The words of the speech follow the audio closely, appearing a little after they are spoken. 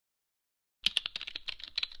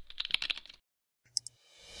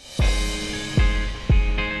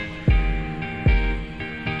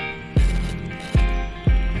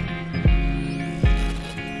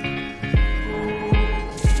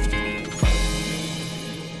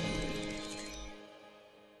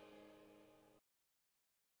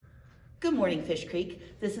Good morning, Fish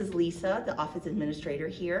Creek. This is Lisa, the office administrator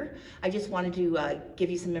here. I just wanted to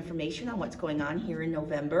give you some information on what's going on here in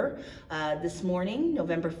November. This morning,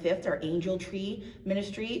 November 5th, our Angel Tree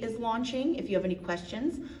Ministry is launching. If you have any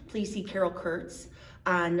questions, please see Carol Kurtz.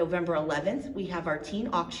 On November 11th, we have our teen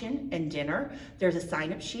auction and dinner. There's a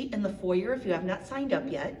sign-up sheet in the foyer if you have not signed up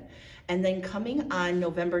yet. And then coming on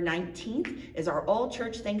November 19th is our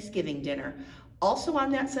all-church Thanksgiving dinner. Also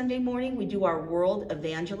on that Sunday morning, we do our World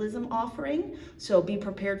Evangelism offering, so be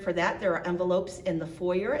prepared for that. There are envelopes in the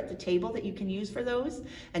foyer at the table that you can use for those,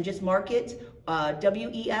 and just mark it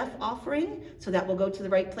WEF offering, so that will go to the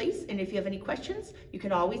right place. And if you have any questions, you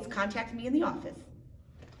can always contact me in the office.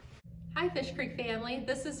 Hi Fish Creek family,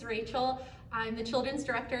 this is Rachel. I'm the children's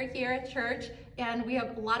director here at church, and we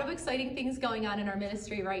have a lot of exciting things going on in our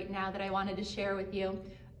ministry right now that I wanted to share with you.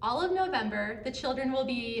 All of November, the children will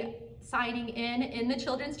be signing in the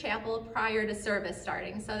children's chapel prior to service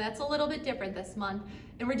starting. So that's a little bit different this month.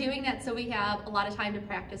 And we're doing that so we have a lot of time to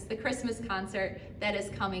practice the Christmas concert that is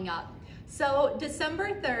coming up. So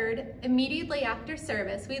December 3rd, immediately after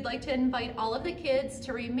service, we'd like to invite all of the kids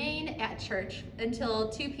to remain at church until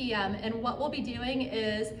 2 p.m. And what we'll be doing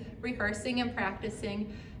is rehearsing and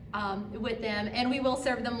practicing with them, and we will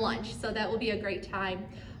serve them lunch. So that will be a great time.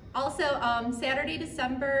 Also, Saturday,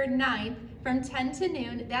 December 9th, from 10 to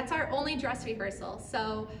noon, that's our only dress rehearsal.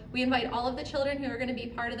 So we invite all of the children who are going to be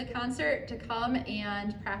part of the concert to come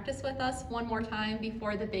and practice with us one more time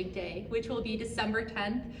before the big day, which will be December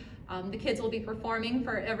 10th. The kids will be performing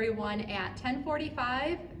for everyone at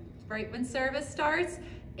 10:45, right when service starts,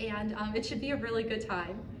 and it should be a really good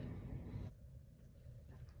time.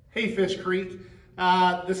 Hey Fish Creek,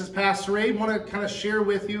 this is Pastor Ray. I want to kind of share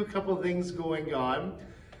with you a couple of things going on.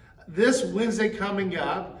 This Wednesday coming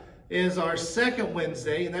up is our second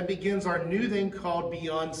Wednesday, and that begins our new thing called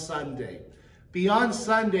Beyond Sunday. Beyond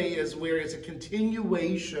Sunday is where it's a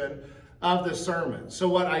continuation of the sermon. So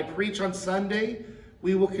what I preach on Sunday,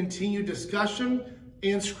 we will continue discussion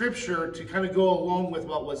and scripture to kind of go along with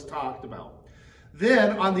what was talked about.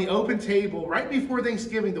 Then on the open table, right before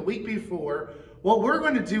Thanksgiving, the week before, what we're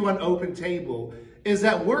going to do on open table is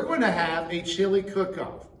that we're going to have a chili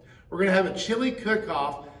cook-off. We're going to have a chili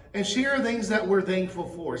cook-off and share things that we're thankful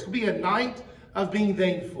for. It's going to be a night of being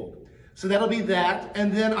thankful. So that'll be that.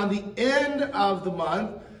 And then on the end of the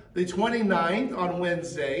month, the 29th on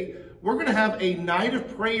Wednesday, we're going to have a night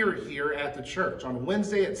of prayer here at the church. On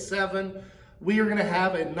Wednesday at 7, we are going to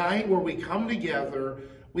have a night where we come together,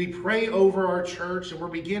 we pray over our church, and we're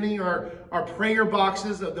beginning our prayer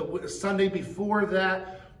boxes of the Sunday before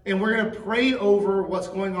that. And we're going to pray over what's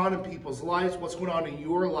going on in people's lives, what's going on in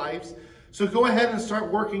your lives. So go ahead and start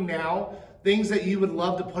working now. Things that you would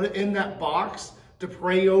love to put in that box to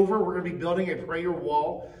pray over. We're going to be building a prayer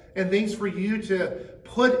wall. And things for you to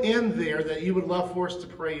put in there that you would love for us to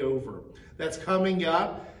pray over. That's coming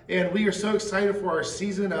up. And we are so excited for our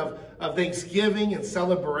season of Thanksgiving and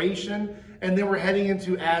celebration. And then we're heading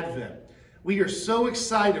into Advent. We are so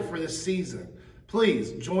excited for this season.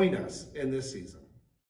 Please join us in this season.